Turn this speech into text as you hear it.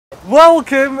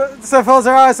Welcome to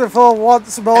Forza Horizon 4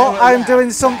 once more. I'm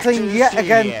doing something yet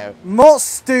again more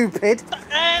stupid.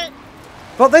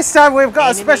 But this time we've got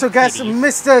a special guest,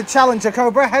 Mr Challenger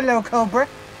Cobra. Hello, Cobra.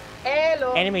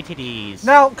 Hello. Anime titties.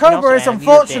 Now, Cobra is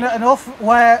unfortunate enough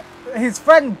where his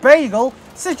friend Bagel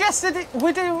suggested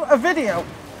we do a video.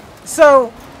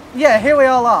 So, yeah, here we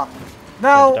all are.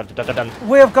 Now,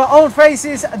 we've got old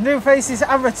faces, new faces,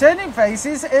 and returning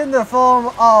faces in the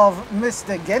form of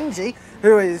Mr. Genji,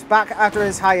 who is back after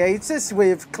his hiatus.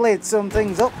 We've cleared some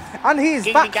things up, and he's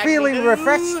back feeling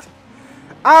refreshed.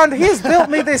 And he's built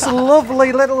me this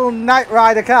lovely little Knight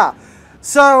Rider car.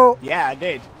 So, yeah, I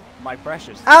did. My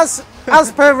precious. As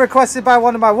per requested by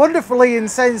one of my wonderfully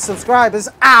insane subscribers,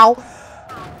 ow,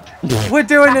 we're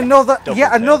doing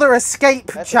another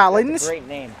escape challenge. That's a great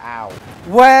name, ow.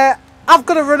 Where I've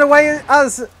got to run away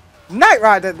as Knight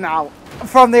Rider now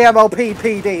from the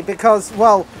MLPPD because,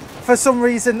 well, for some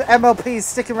reason MLP is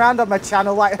sticking around on my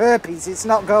channel like herpes. It's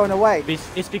not going away.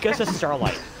 It's because of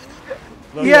Starlight.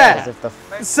 Yeah.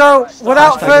 So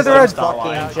without further ado,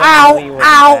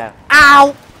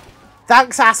 ow!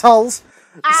 Thanks, assholes.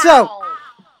 Ow. So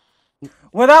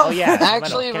without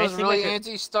actually, it was really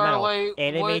anti-Starlight.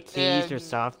 Anime tees are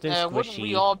soft and squishy. Wouldn't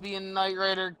we all be in Knight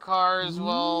Rider cars?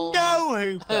 Well, no,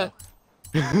 Hooper.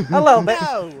 A little bit.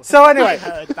 No. So anyway,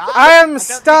 I am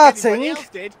starting. Else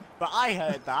did, but I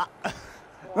heard that.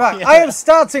 Right, yeah. I am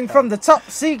starting from the top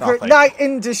secret Knight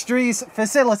Industries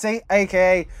facility,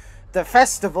 aka the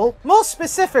festival. More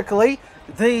specifically,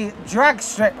 the drag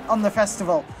strip on the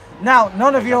festival. Now,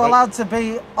 none of you are allowed to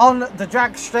be on the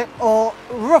drag strip or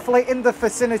roughly in the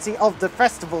vicinity of the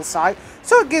festival site,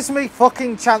 so it gives me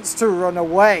fucking chance to run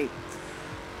away. You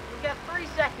get 3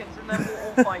 seconds and then we'll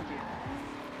all find you.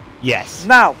 Yes.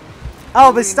 Now,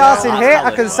 I'll be starting here. I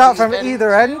can start from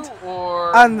either end,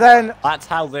 and then... That's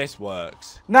how this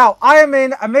works. Now, I am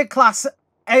in a mid-class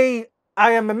A...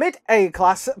 I am a mid-A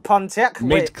class Pontiac.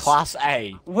 Mid-class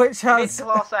A. Which has...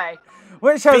 Mid-class A.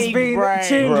 Which has been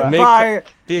tuned by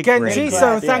Genji,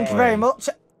 so thank you very much.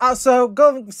 So go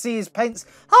and see his paints.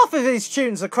 Half of his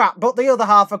tunes are crap, but the other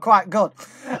half are quite good.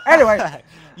 Anyway.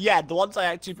 Yeah, the ones I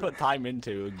actually put time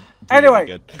into. Anyway,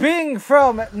 good. Being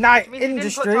from Knight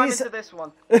Industries,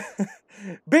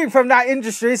 being from Knight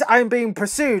Industries, I'm being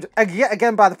pursued yet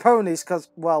again by the ponies because,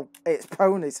 well, it's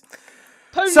ponies.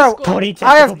 So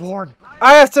I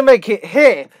have to make it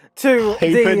here to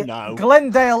the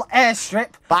Glendale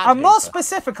airstrip, and more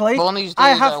specifically,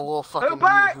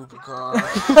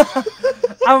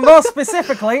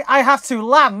 I have to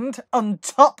land on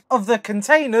top of the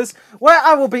containers where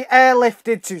I will be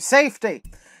airlifted to safety.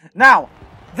 Now,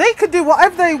 they can do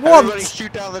whatever they want. Everybody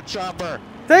shoot down the chopper.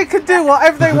 They can do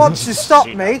whatever they want to stop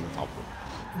me,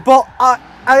 but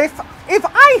if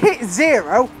I hit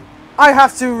 0, I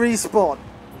have to respawn.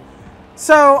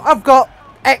 So I've got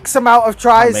X amount of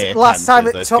tries. Last time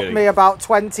it took me about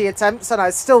 20 attempts and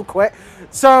I still quit.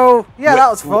 So yeah, that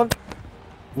was fun.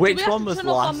 Which one was the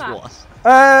last one?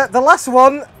 The last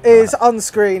one is on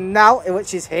screen now,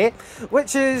 which is here,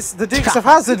 which is the Dukes of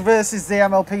Hazzard versus the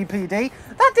MLPPD.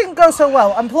 That didn't go so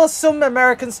well, and plus some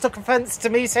Americans took offense to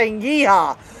me saying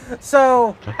yeehaw.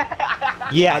 So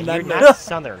yeah, you're not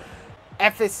Southern.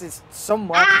 Ephes is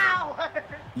somewhere.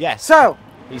 Yes. So.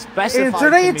 In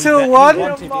 3, 2, 1.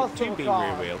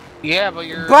 Yeah, but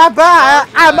you're... Bye-bye,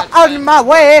 I'm on my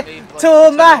way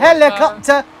to my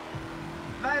helicopter.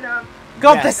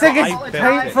 God, this thing is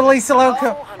painfully slow.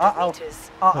 Uh-oh.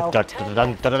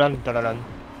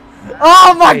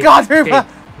 Oh my God, Hooper!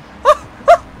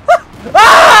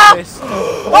 Just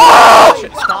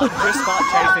start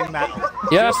chasing metal.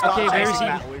 Yes, okay, where is he?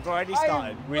 We've already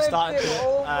started. We started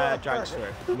the drag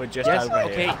strip. We're just over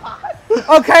here.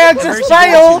 Okay, I just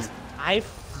failed. I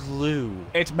flew.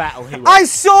 It's metal. I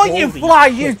saw you fly,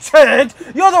 you turd.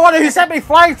 You're the one who sent me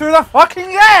flying through the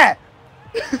fucking air.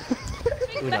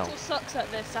 Metal sucks at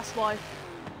this, that's why.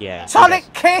 Yeah.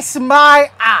 Tonic, kiss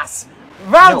my ass.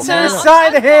 Round to the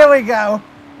side, here we go.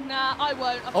 Nah, I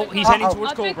won't. Oh, he's heading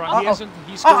towards Cobra. He isn't.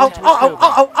 He's going towards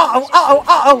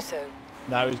Cobra.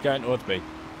 No, he's going towards me.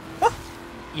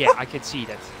 Yeah, I can see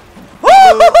that.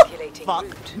 Fuck.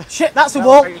 Shit, that's a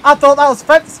wall. I thought that was a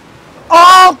fence.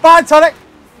 Oh, bye, Tonic.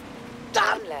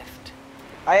 Down left.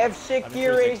 I have 6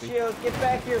 gear ratios. Get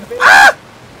back here, bitch.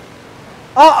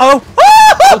 Uh-oh.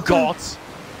 Oh, God.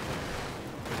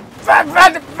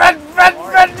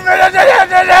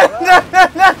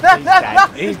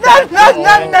 He's dead.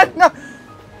 No.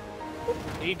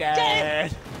 He's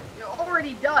dead. You're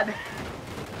already done.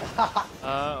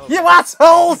 You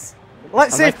assholes!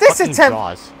 Let's see if this attempt.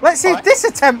 Let's see if this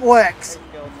attempt works.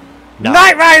 No.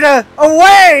 Knight Rider,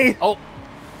 away! Oh.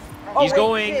 Oh, He's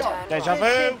going. Deja vu.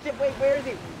 Wait, where is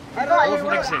he?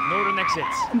 Northern exit. Northern exit. I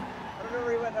don't know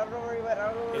where he went. I don't know where he went. I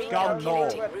don't know where he It's went. gone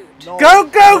north. Go,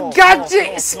 go,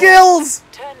 gadget skills!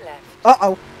 Turn left.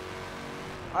 Uh-oh.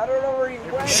 I don't know where he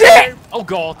went. Shit! Oh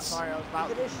God. Sorry, I was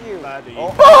about It's an issue. Birdie.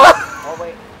 Oh,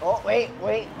 wait. Oh, wait.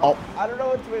 Oh. I don't know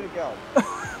which way to go.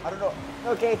 I don't know.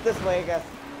 Okay, this way, I guess.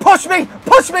 Push me!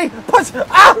 Push me! Push!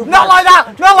 Ah! Not like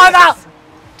that! Not like that!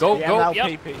 Go, The go. Yep.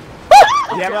 MLPP.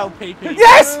 The MLPP.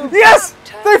 Yes! Yes!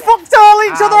 They fucked all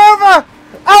each other over!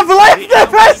 I've left the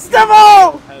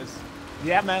festival!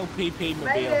 The MLPP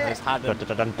mobile has had a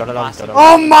massive...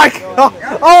 Oh my god!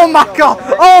 Oh my god!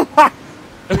 Oh my...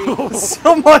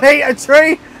 Someone ate a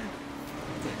tree!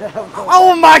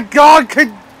 Oh my god!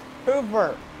 Could...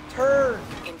 Hoover, turn.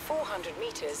 In 400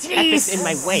 meters. Jeez! in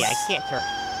my way, I can't turn.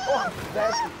 Oh,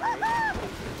 that's...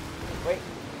 Wait,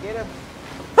 get him.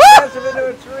 Smash him into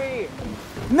a tree.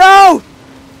 No!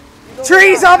 You don't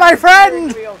Trees want are my that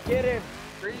friend! steering wheel. Get him.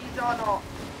 Trees are not.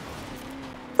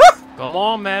 Come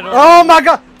on, man. Oh my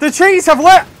god! The trees have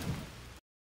lit!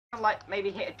 Like,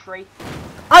 maybe hit a tree.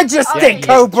 I just did, yeah.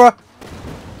 Cobra!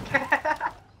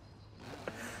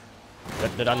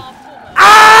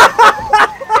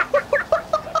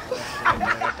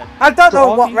 I don't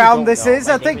know what round this is.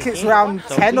 I think it's round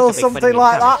 10 or something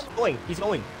like that. He's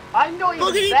going. I know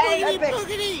you're saying.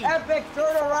 Epic,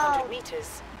 turn around. 100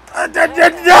 meters.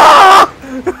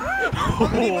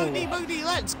 Boogity,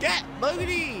 let's get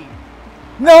Boogity!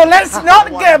 No, let's not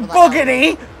get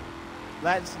boogity!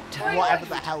 Let's, whatever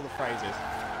the hell the phrase is.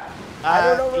 I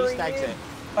don't know where East he exit. is.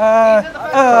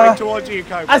 Going towards you,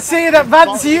 Cobra. I see an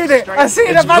advanced unit! I see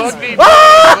an advanced... Buggy,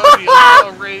 Ah!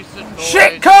 Buggy, racing boys.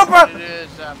 Shit, Cobra!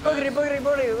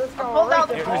 Boogity, let's go.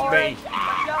 It was me. It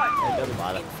doesn't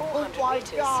matter. In 400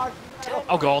 meters. Turn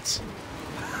Oh God.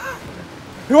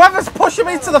 Whoever's pushing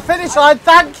me to the finish line,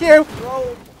 thank you!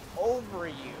 Drove over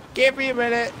you. Give me a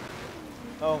minute.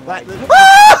 Oh my god.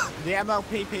 Ah! The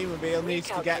MLPP mobile needs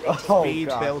to get Oh, speed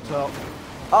God. built up.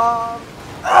 Ah!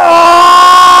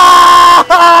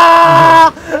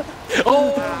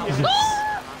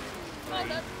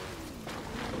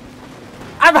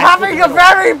 I'm having a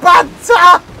very bad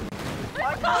time!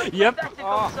 Yep.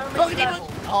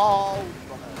 Oh,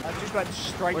 I just went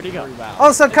straight Where'd he go? through that.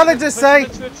 Also, can I just say,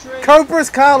 Cobra's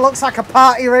car looks like a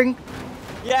party ring.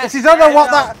 Yes, If you don't know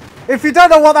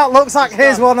what that looks like,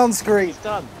 here's one on screen. He's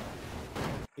done.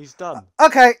 He's done.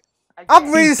 Okay,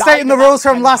 I'm restating the rules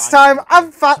from last time.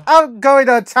 I'm going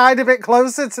a tiny bit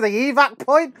closer to the evac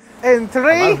point in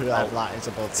 3, That is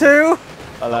above 2,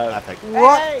 Hello. Epic.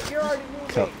 1. Hey, you're already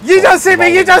moving. You don't see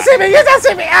me! You don't see me! You don't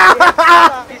see me!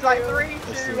 Ah! He's like 3, 2,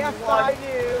 1. I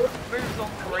do. Moves on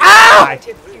 3. Ah!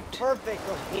 Perfect.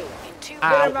 in 2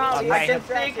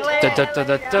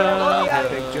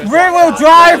 Rear wheel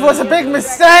drive was a big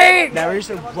mistake! There is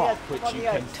a rock which you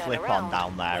can flip on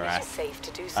down there, It is safe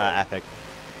to do so. Epic.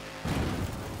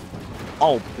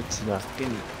 Oh, it's enough.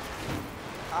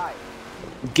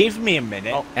 Give me a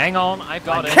minute. Oh, hang on, I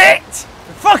got it. Kit!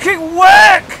 Fucking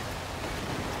work!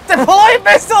 Deploy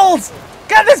missiles!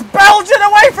 Get this Belgian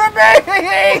away from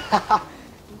me!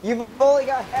 You've only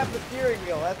got half the steering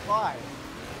wheel, that's fine.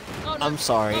 Oh, no. I'm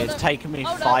sorry, Oh, it's no. taken me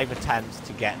Oh, no. 5 attempts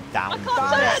to get down I from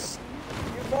can't this.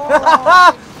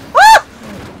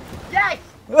 Yes!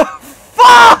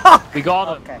 Fuck! We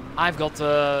got him. Okay. I've got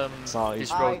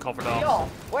this road covered off. Yo,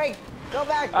 wait, go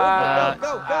back, go.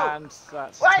 And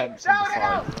that's Wait, attempts no, number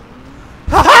no. 5.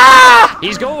 Ha-ha!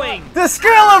 He's going. The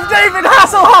skill of David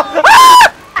Hasselhoff!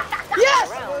 Ah! Yes!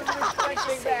 It is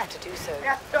safe to do so.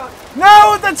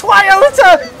 No, the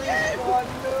Toyota!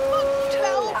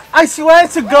 I swear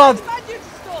to God!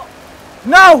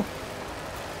 No!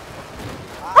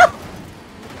 Ah!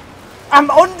 I'm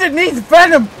underneath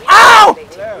Venom! Ow!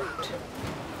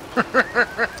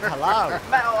 Hello.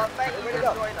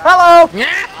 Hello!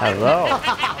 Hello.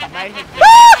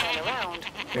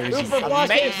 Turn around. I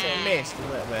may have missed a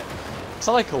little bit. It's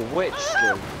like a witch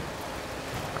still.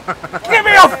 Give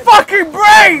me a fucking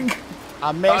break!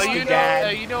 I missed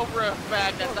again. You know for a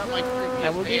fact that's not my previous I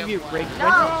will give you break.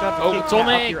 Oh,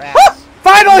 Tommy.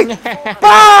 Finally!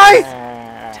 Bye!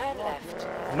 Turn left.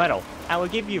 Metal. I will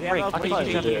give you a break. I'll I'll give teach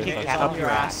you you to a kick kick that up up your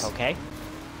your ass. ass, okay?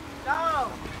 No!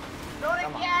 Not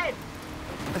again!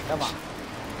 Come on.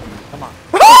 Come on.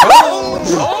 Whoa!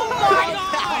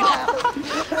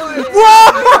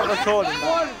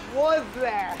 What was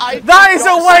that? That is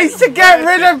a way to get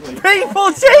rid of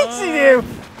people chasing you!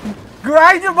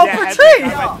 Grind them up a tree!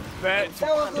 That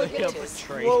was like a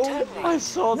I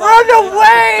saw that. Run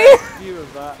away! View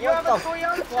of that. You have a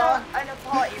Toyota and a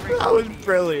party ring. That was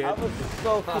brilliant. I was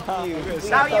so confused.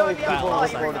 Now Now you you have have the a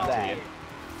party party ring. ring.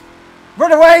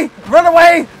 Run away! Run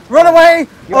away! Run away!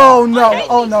 Oh no!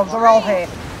 Oh no! They're all here.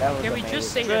 Can we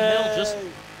just say that Mel just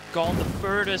gone the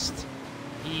furthest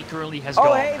he currently has Oh,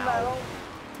 gone hey, now? Metal.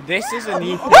 This is a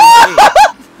new thing.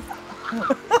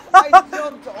 I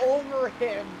jumped over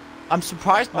him. I'm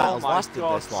surprised Metal's lasted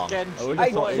this long.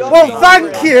 Well,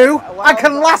 thank you. I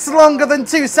can last longer than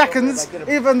 2 seconds,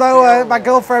 even though my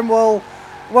girlfriend will,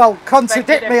 well,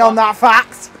 contradict me on that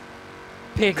fact.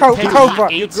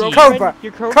 Cobra. Your Cobra.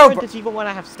 girlfriend doesn't even want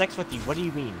to have sex with you. What do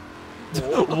you mean?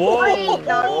 Whoa!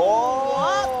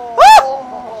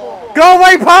 Go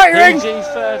away, partnering!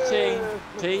 PG-13.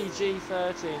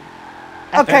 PG-13.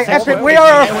 Okay, Epic, we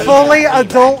are a fully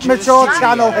adult, mature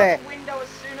channel here.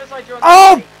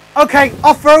 Oh! Okay,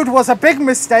 off-road was a big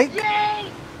mistake.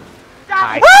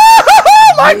 Oh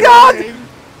my god! In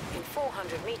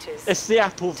 400 meters. It's the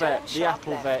Apple vet. The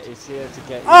Apple vet is here to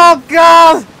get you. Oh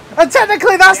god! And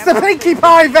technically that's the Pinkie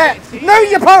Pie vet! No,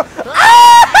 you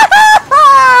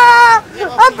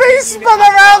I'm being spun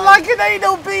around like an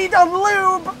anal bead on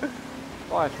lube!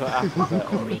 Why put Apple vet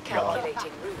on the card?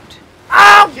 Recalculating route.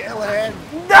 Ow! Kill him.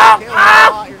 No! Ow!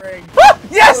 Ah,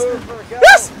 yes!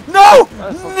 Yes! No!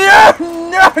 No!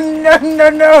 No! No! No!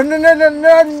 No! No! No!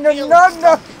 No! No!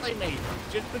 No!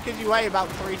 Just because you weigh about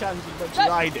 3 times as much as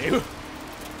I do.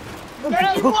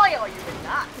 Why are you in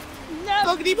that? No.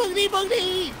 Buggity, buggity,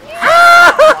 buggity!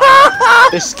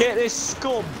 This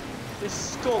scum. This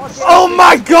scum. Oh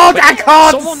my god, I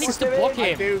can't! Someone needs to block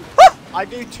him. I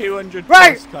do 200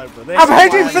 Right, plus, Cobra. This I'm is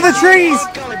heading why for the you- trees!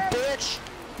 Got it, bitch!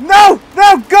 No!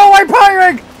 No! Go away,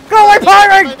 Pyring! Go away,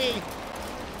 Pyring!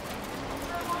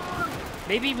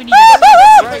 Maybe we need a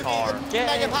second car.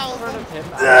 Get in front of him.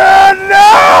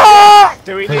 No!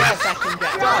 Do we need a second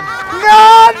get done?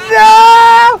 No!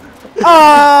 No!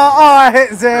 Oh, I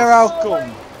hit 0.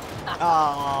 Scum.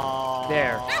 Oh,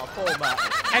 There. poor Matt.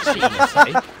 Actually, let's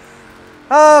say.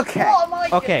 Okay.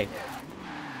 Okay.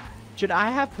 Should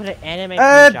I have put an anime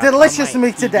delicious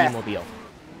me to death. Mobile?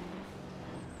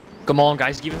 Come on,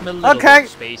 guys, give him a little Okay. bit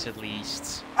of space at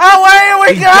least. Oh, here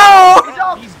we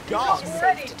go! He's gone.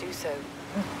 Safe to do so.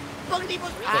 Ow,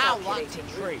 Recalculating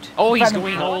route. Oh, he's Venom.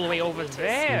 going all the way over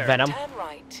there. Venom. Turn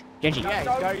right. Genji. Yeah, he's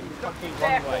going fucking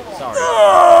one way. Sorry.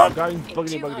 Ugh. I'm going In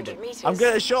buggity, 200 buggity. meters, I'm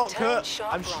going to turn shortcut.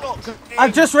 sharp I'm right. shortcutting. I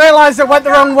just realised it went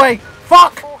the wrong way.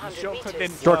 Fuck! 400 Shortcut meters.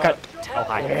 didn't Shortcut. work. Turn Oh,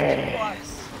 hi. left.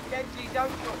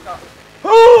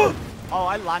 Oh,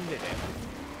 I landed it.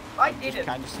 I didn't.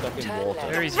 Kind of stuck in Turn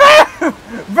water. There he's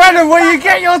Venom, will you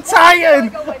get your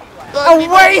Titan?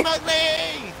 Away!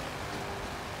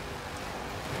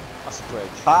 That's a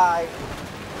bridge. Bye.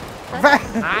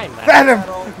 Venom!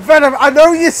 Venom, I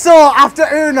know you saw after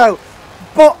Uno,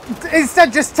 but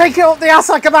instead just take it up the ass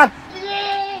like a man.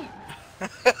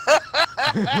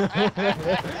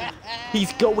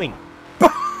 He's going.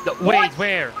 Wait,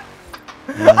 where?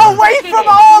 Away from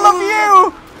all of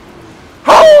you!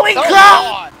 Holy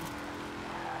crap!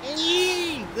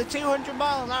 The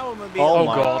 200-mile-an-hour mobile. Oh,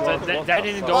 my god, God, that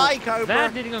didn't go. Bye, Cobra.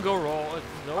 That didn't go wrong.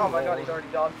 No, Oh my god, he's already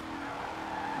done.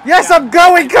 Yes, I'm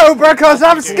going, Cobra, because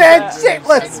I'm scared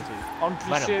shitless! On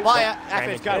pursuit. Bye,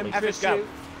 F go. F go.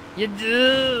 You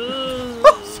do.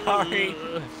 Sorry.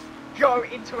 Go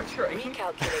into a tree.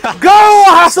 Recalculating. Go,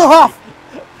 Hasselhoff!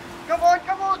 Come on,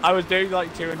 come on. I was doing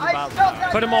like 200 I miles an felt hour.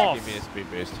 that Put him man. off. Give me a speed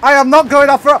boost. I am not going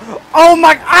off road. Oh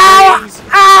my! Ow! Trees.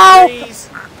 Ow! Trees.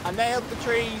 I nailed the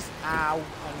trees. Ow.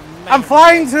 I'm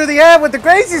flying through the air with the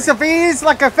graces of ease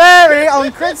like a fairy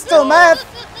on crystal meth.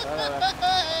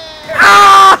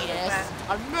 Ah! Yes.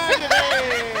 I murdered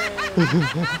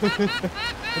him.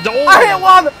 I hit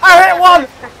one! I hit one!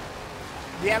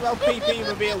 The MLPPD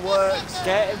mobile works.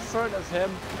 Get in front of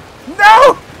him.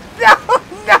 No! No!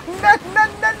 No! No! No!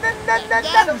 No! No! No!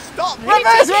 No! No! Stop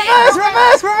Reverse! hitting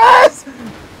Reverse! Reverse! Reverse!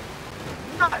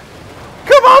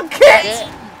 Come on, Kit!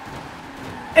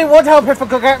 It would help if I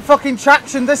could get fucking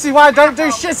traction. This is why I don't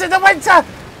do shit in the winter.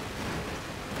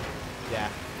 Yeah.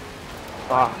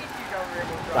 Ah,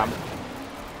 damn.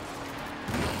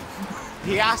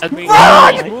 He asked me.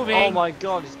 Run! He's moving. Oh my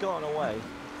god, he's gotten away.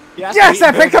 He asked Yes, me to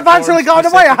Epic, build I've actually a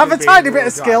gotten away. I have a specifically tiny bit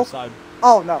of wheel skill. drive, so I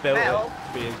Oh no. built Mel,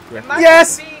 it to be a grip. Imagine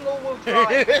Yes. being all-wheel drive,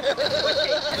 quitting,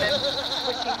 and then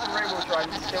switching to rear-wheel drive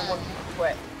and still wanting to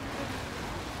quit.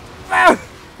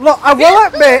 Look, I will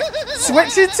admit,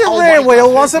 switching to Oh rear my wheel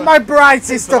God, wasn't my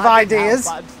brightest of ideas.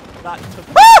 That took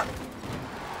Ah!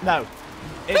 No,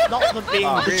 it's not the being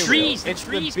Oh. rear The trees, wheel. It's the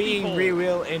trees, the being people. rear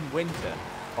wheel in winter.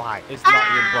 Why? It's not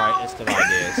the brightest of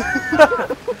ideas.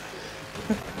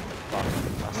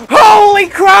 Holy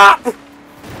crap!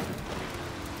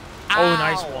 Oh,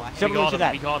 nice one. Similar We got to him.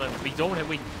 that. We got him. We don't have.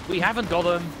 We haven't got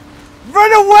him.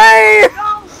 Run away!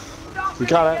 No! Stop! We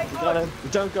got him. We got him. We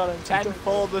don't got him.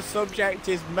 10-4, the subject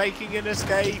is making an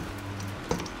escape.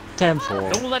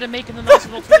 10-4. Don't let him make an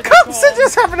announcement. The cops are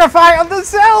just having a fight on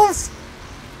themselves!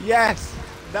 Yes.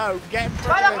 No, get in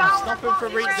front of him. Stop him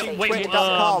from reaching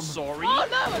Twitter.com. Sorry. Oh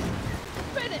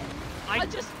no! Spin it! I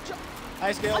just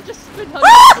spin her.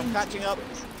 I'm catching up.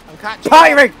 I'm catching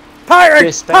Piring! Piring!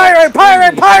 Piring!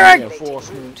 Piring! Piring!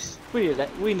 Reinforcements.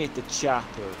 We need the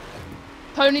chopper.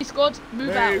 Pony squad,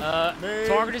 move out.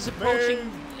 Target is approaching.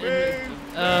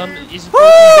 Is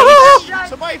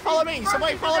Somebody follow me!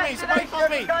 Somebody follow me! Somebody follow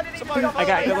me! Somebody follow I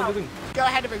got me! it. Go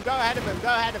ahead of him! Go ahead of him! Go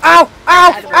ahead of him! Ow!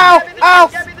 Ow! Ow! Ow!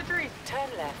 Turn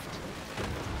left.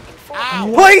 In 4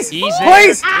 Ow! Please! He's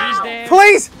Please! there. He's there.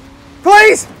 Please!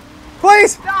 Please!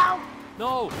 Please!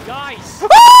 No, guys.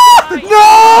 Ah!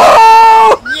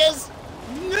 No! Yes!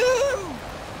 No!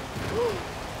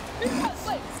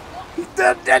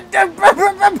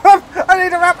 I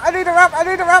need a wrap! I need a wrap! I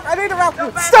need a wrap! I need a wrap!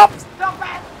 Stop!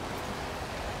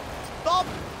 Stop!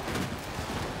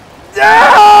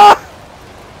 No!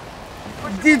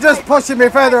 You're just pushing me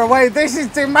further away. This is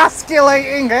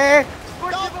demasculating here.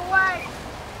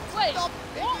 Wait, Stop!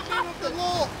 In the name of the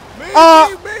law!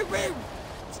 Move! Move!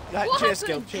 what Cheers,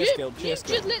 happened? skill, cheers, skill, You cheers,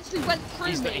 skill. just literally went through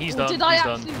He's me. done, he's or done, did I he's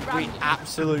done. actually ram We you?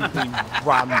 absolutely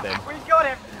rammed him. We got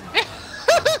him.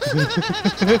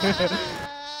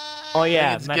 Oh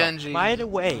yeah, It's Metal. Genji By the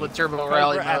way, with turbo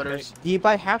rally Cobra motors. do you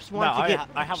perhaps want No, to get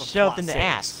I have a shoved in flat the six.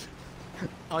 ass?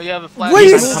 Oh, you have a flat. Will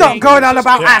you six. stop going on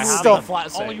about ass stuff?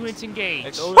 Flat All six. units engaged.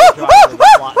 It's all driving with a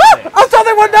flat six. I thought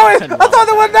they would notice! I thought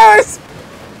they would notice!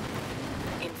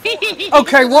 In 400.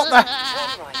 Okay, what the?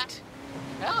 Turn right.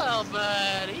 Hello,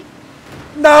 buddy.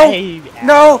 No! Hey,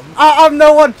 No! I'm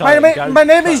no one! Sorry, go My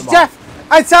name is cut them Jeff!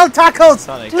 I sell tacos!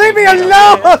 Sorry, Leave me keep going.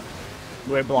 alone!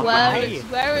 We're blocking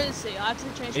Where is he? I have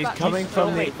to change He's back. coming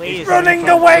from the... He's running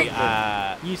away.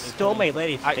 You stole my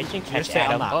lady's fishing catch, just hit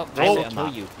on Adam. that. I Just will hit on kill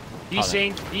that. you.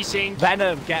 Desync.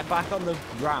 Venom, get back on the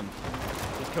ramp.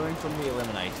 He's coming from the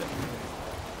eliminator.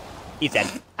 He's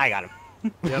dead. I got him.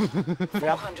 We have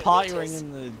 400 partnering meters.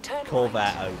 in the Turn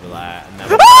Corvette right. over there, and then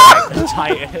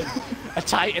we have a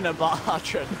Titan, a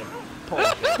Bartra, and a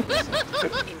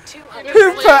Porsche. In 200.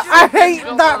 Cooper, I hate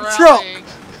Turbo that rally. truck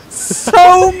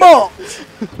so much!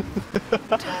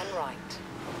 Turn right.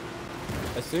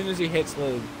 As soon as he hits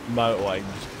the motorway,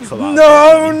 just come out.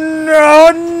 No,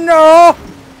 no, no!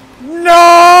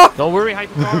 No! Don't worry,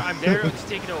 Hypercar. I'm there to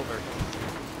take it over.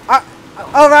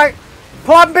 Alright,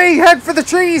 plan B, head for the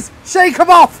trees! Shake them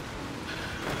off!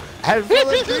 Head for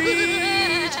the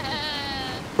trees!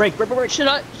 Break.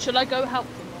 Should I go help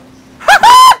them?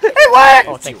 It worked!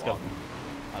 Oh, thanks, go.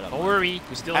 Don't worry,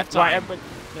 we still have That's right, time.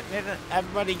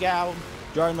 everybody get out.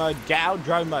 Drone mode, get out,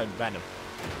 drone mode, Venom.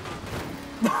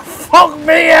 Fuck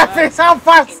me, Effis! How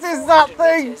fast In is that 400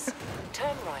 thing? meters.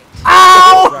 Turn right.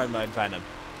 Ow! Drone mode, Venom.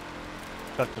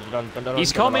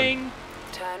 He's coming.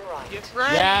 Turn right. Get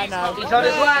ready. Yeah, no. He's on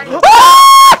his way.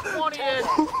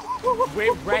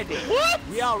 We're ready.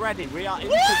 We are ready. We are in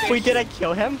position. Wait, did I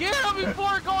kill him? Get him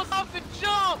before it goes off the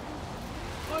jump.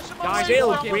 Push him Guys, away.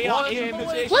 Still, Push him we are away. in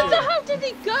position. Where the hell did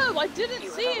he go? I didn't You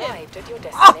see have him. arrived at your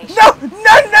Oh, destination.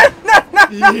 no!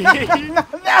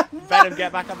 No! Venom,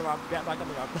 get back on the ramp. Get back on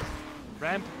the ramp.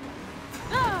 Ramp.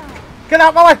 Get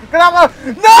out my way! Get out my way!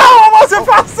 No! I wasn't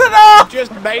fast enough!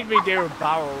 Just made me do a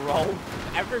barrel roll.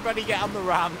 Everybody get on the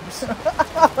ramps.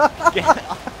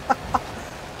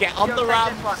 Get on the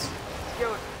ramps.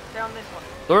 Skill, stay on this one.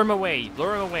 Lure him away.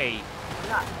 Lure him away.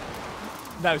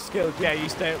 No, Skill, yeah, you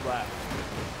stay up there.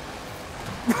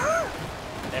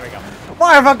 There we go.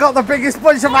 Why have I got the biggest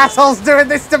bunch of assholes doing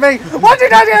this to me? What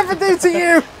did I ever do to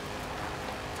you?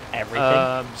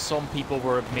 Everything. Some people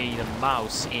were made a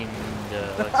mouse in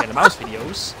the mouse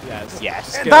videos. Yes.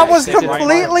 Yes. That was Sit right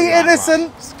completely right.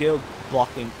 innocent. Skill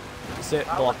blocking. Sit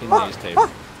blocking Oh, these two.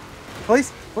 oh.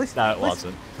 Please. No, it please.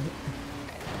 wasn't.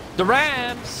 The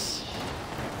ramps.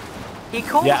 He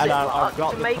calls Yeah, it and I've luck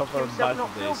got to the make cover of himself both not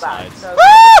of feel these bad. sides. So,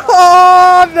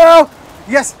 Oh no!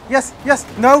 Yes.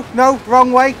 No,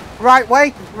 wrong way. Right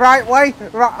way. Right.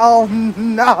 Oh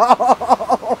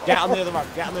no! Get on the other ramp.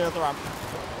 Get on the other ramp.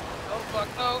 Oh fuck!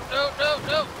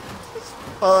 No!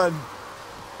 Fun.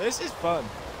 This is fun.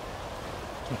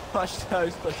 Watch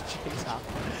those chase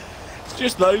after. It's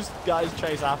just those guys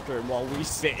chase after him while we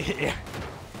sit here.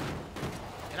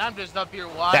 And I'm just up here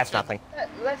watching. That's nothing.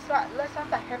 let's have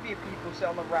the heavier people sit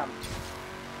on the ramp.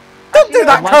 Don't do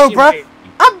that, Unless you Cobra. hit-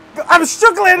 I'm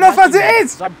struggling enough as it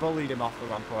is. I bullied him off the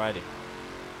ramp already.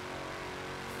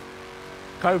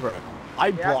 Cobra,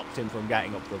 I blocked him from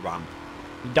getting up the ramp.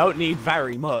 You don't need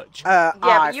very much. Yeah,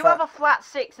 but you have a flat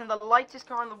 6 and the lightest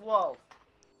car in the world.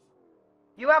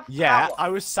 You have Yeah, power. I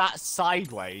was sat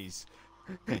sideways.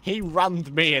 He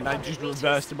rammed me and I just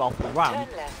reversed him off the ramp.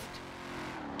 Turn left.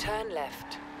 Turn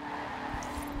left.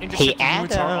 Intercepting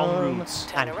routes are en route.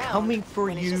 Turn around coming for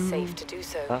when it is you. safe to do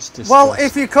so. That's disgusting. Well,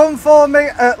 if you come for me,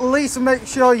 at least make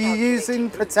sure you're using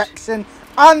protection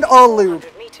and or lube.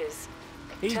 400 meters.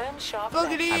 He's Turn sharp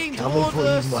bugging left. in Coming towards for you,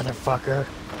 us. motherfucker.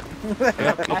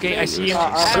 Okay, I see him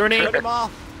turning. Cut him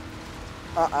off.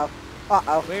 Uh-oh.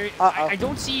 Uh-oh. Where? Uh-oh. I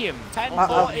don't see him. 10 on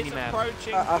the foot is minimap.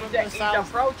 approaching Uh-oh. from the He's south.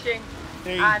 approaching,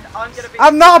 Dude. and I'm gonna be.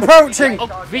 I'm not approaching!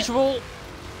 Oh, visual.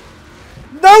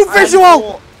 No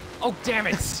visual! Oh, damn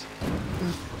it.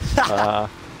 God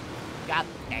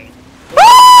dang.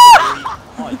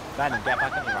 Oh, Venom, get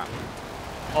back on the ramp.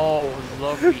 Oh,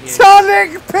 lovely hit.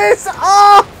 Sonic, piss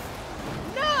off!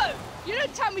 No! You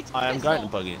don't tell me to I am piss going to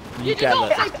off. buggy. You do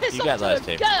not say piss you off get to those a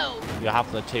two. girl. You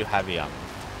have the two heavy on.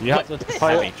 You have the Piss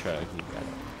heavy off. truck. You get it.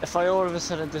 If I all of a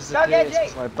sudden Go disappear, get it's Jake.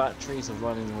 because my batteries are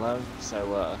running low,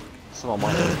 so someone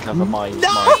might have to cover my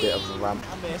bit of the ramp.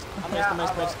 I missed.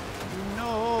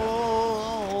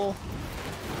 No.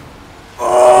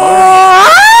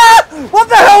 What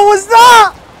the hell was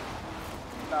that?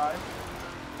 No.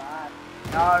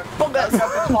 No. Let's go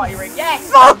to the party ring. Yes!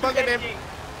 Fuck! Bugging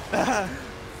him.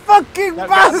 Fucking No,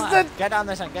 bastard! Get down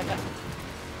this end, get down.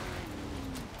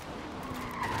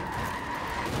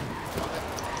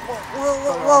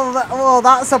 Well,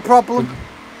 that's a problem.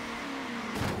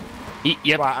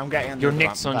 Yep. Right, I'm getting on the Your other Nick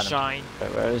ramp, Venom. Sunshine.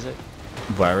 Wait, where is it?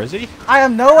 Where is he? I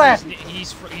am nowhere. He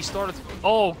started.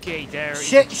 Okay, there. is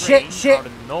Shit, a shit, train shit. Out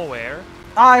of nowhere.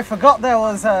 I forgot there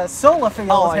was a solar field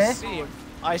Oh, here. I see him.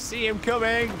 I see him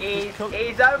coming. He's over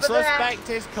there. Suspect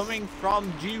is coming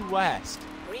from due west.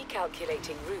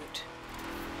 Recalculating route.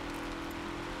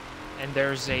 And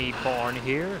there's a barn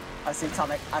here. I see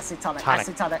tonic. I see tonic. I Tonic.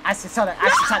 see tonic. I see tonic. I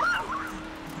see tonic.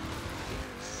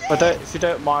 If you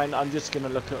don't mind, I'm just gonna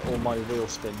look at all my wheel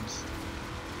spins.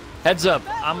 Heads up.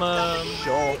 I'm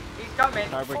Sure. He's coming.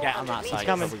 Cobra, get on that side.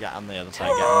 coming. Cobra, get on the other side.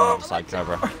 Get on the other side,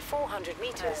 Cobra. In 400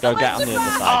 meters. Go get on the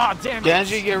other side. Ah, damn it.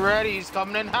 Genji, get ready. He's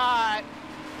coming in hot.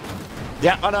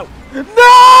 Yeah, I know. No!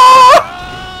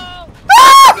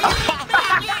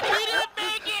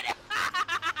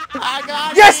 I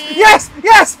got Yes! him. Yes!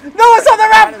 Yes! No one's on the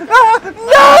ramp! No!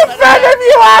 Venom,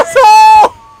 you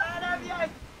asshole!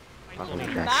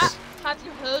 That? Have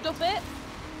you heard of it?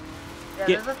 Yeah,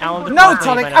 Get there's a out of the thing No, Okay,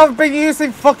 Tonic, Venom. I've been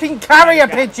using fucking carrier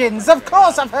pigeons. Of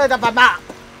course I've heard of a map.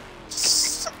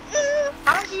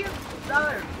 How do you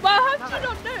know? Well, how do you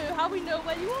not know how we know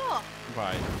where you are?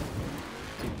 Right.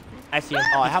 I see him.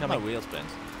 Oh, I He's have coming. my wheel spins.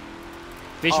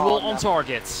 Visual Oh, on no.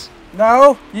 targets.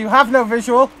 No, you have no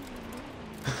visual.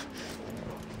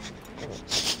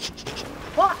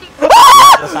 Fucking.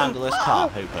 The sound of this car,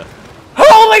 Hooper.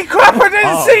 Holy crap, I didn't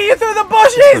Oh. see you through the The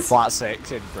bushes! flat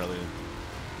six in, brilliant.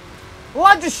 Well,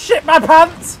 I just shit my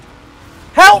pants.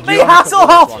 Help me, You wanna put this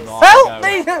Hasselhoff! one on, Help go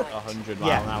me! 100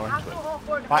 mile an hour into it.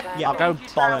 Right, Turn yeah, I'll go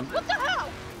right. bomb him. What the hell?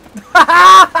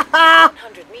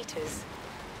 100 meters.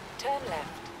 Turn left.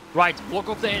 Right, block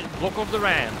off the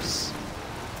ramps.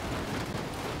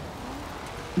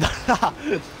 There we are.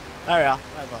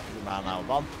 There's a 100 mile an hour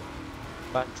bomb.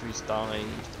 Batteries died.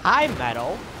 Hi,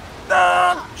 Metal.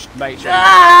 Just make sure you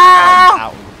Ah!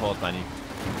 out of the pause menu.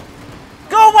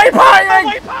 Go away,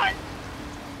 pirate!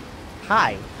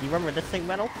 Hi. You remember this thing,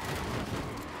 Metal?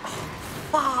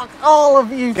 Fuck all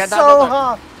of you Get that so other-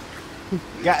 hard.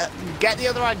 Get the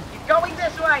other one. You're going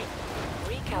this way.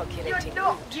 Recalculating You're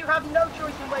not. route. You have no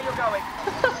choice in where you're going.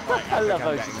 I love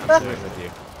I'm those. getting onto it with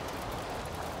you.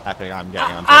 I think I'm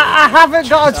getting onto I it. haven't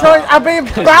got a choice. I'm being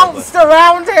bounced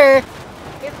around here.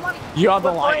 It's like You are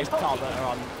the we're lightest playing car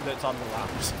hockey. that's on the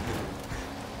ramps.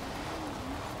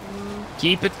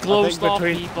 Keep it I closed think off,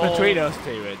 between people. us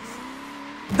two, it's.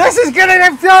 This is getting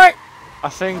infuriating. I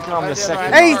think I'm the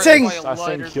second. Eating. lightest. I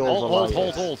think you're the Hold,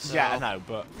 lightest. Yeah, I know,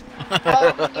 but.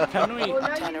 Can we? Well,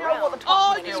 now Turn you know what the around.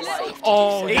 Oh, when you it's little- safe to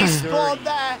Oh, do so. He's he's spawned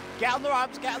there! Get on the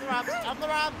ramps, get on the ramps, on the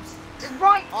ramps!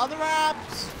 Right. On the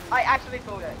ramps! I actually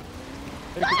thought it.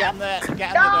 Get on the other one,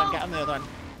 get on the other one.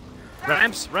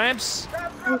 Ramps.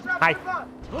 Hi.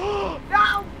 No.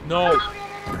 No.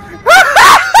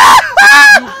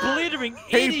 You blithering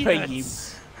Hooper,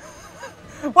 idiots.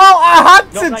 Well, I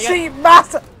had No, to not yet. cheat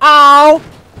Ow!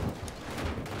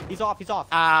 He's off. He's off.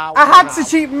 Ow. I had to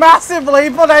cheat massively,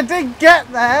 but I did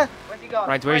get there. Where's he gone?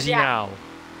 Right, where's he at? now?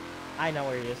 I know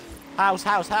where he is. House.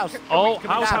 Oh, Can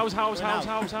we house.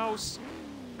 down? House.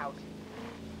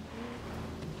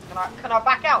 Can I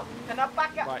back out? Can I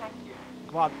back out? Right. Thank you.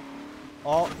 Come on.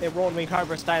 Oh, it rolled me.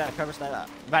 Cobra, stay there. Cobra, stay there.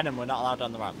 Venom, we're not allowed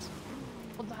on the ramps.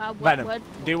 What the hell? Venom,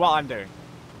 do what I'm doing.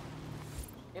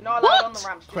 You're not allowed on the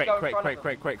ramps. Just Quick, go in quick, front quick, of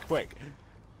them. quick, quick, quick.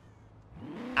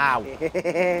 Ow.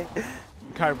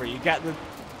 Cobra, you get the...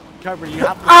 Cobra, you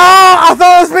have the... I thought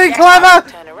I was being clever!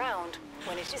 Turn around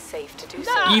when it is safe to do No.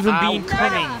 so. Even Ow. being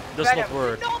cunning does Venom, not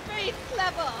work. Not being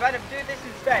clever. Venom, do this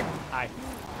instead. Hi.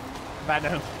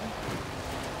 Venom.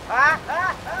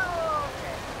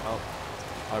 Okay. Oh,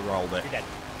 I rolled it. You're dead.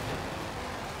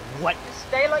 What? Just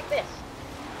stay like this.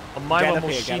 My Get one up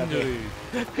was here, get up here.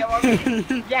 Shindu. Get what I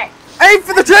mean? Yes. Aim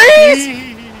for the trees!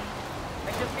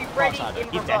 And just be ready Outside, in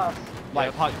he's dead. reverse.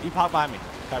 Wait, you park behind me.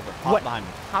 Cobra, park What? behind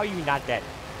me. How are you not dead?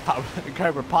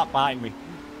 Cobra, park behind me.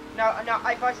 No,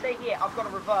 if I stay here, I've got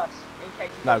to reverse in case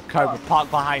you No, go Cobra, fast.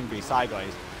 park behind me,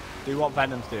 sideways. Do what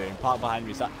Venom's doing. Park behind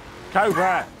me,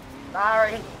 Cobra!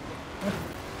 Sorry.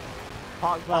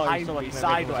 Park Oh, behind so me, like maybe everyone's on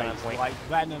sideways, that point. like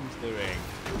Venom's doing.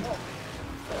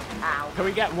 Ow. Can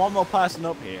we get one more person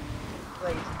up here?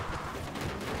 Please.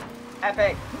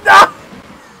 Epic. No!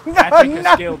 Epic No, or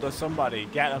no! Skill to somebody,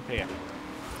 get up here.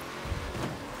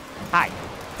 Hi.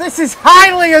 This is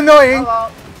highly annoying! Hello.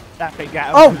 Epic,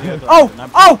 get Oh, up to the other oh, end and then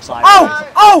oh, park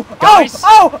sideways. oh, Guys.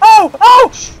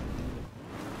 oh!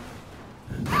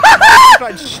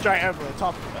 Going straight over the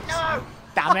top of us. No.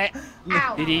 Damn it.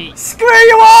 Ow. Did he? Screw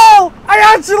you all!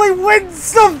 I actually win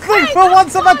something Hey, for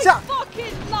once on my that's chat. my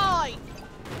fucking line.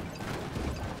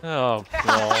 Oh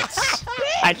god.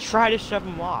 I try to shove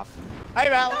him off. Hey,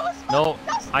 Mel. No,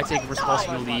 I take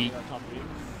responsibility.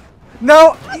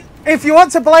 No, if you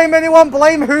want to blame anyone,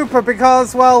 blame Hooper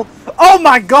because, well, oh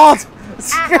my god!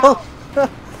 Skill.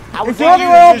 How If did you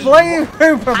want to just blame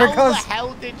Hooper How because, the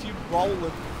hell did you roll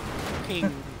a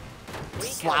fucking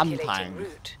slam Recalculating time?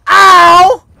 route.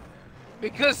 ow!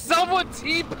 Because someone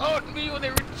T-boned me when they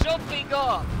were jumping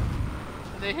off.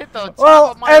 And they hit the top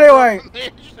Well, of my anyway,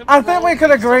 road. I think we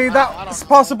can agree Somehow, I that's don't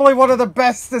know. possibly one of the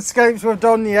best escapes we've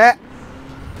done yet.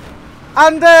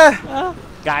 And,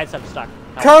 Guys, I'm stuck.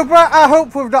 Help. Cobra, I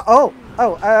hope we've not.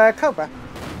 Cobra.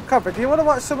 Cobra, do you want to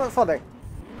watch something funny?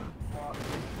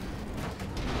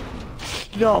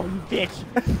 No, you bitch.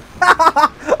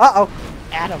 Uh-oh.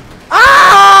 Adam.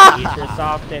 Ah! These are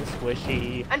soft and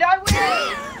squishy. And I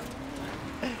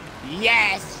win!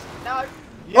 Yes! No.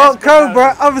 Well, Yes,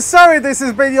 Cobra, I'm sorry this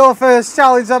has been your first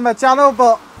challenge on my channel,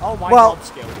 but, Oh my well, god,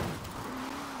 Skill.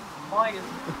 Mine is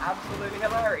absolutely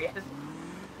hilarious.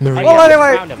 well,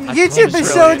 anyway, found him. YouTube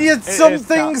is showing you some is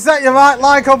things that you might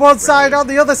like on one side. On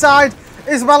the other side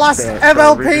is my last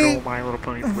MLP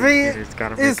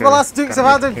is my last Dukes of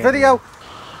Hazzard video.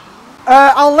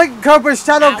 I'll link Cobra's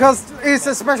channel because he's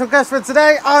a special guest for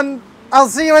today, and I'll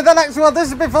see you in the next one. This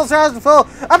has been Forza Horizon 4.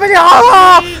 I've been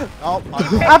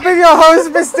I've been your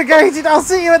host, Mr. Gage, and I'll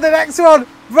see you in the next one.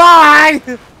 Bye!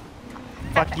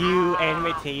 Fuck you,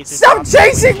 anime teasers. Stop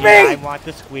chasing me! I want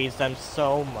to squeeze them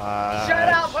so much. Shut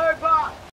up, Hooper!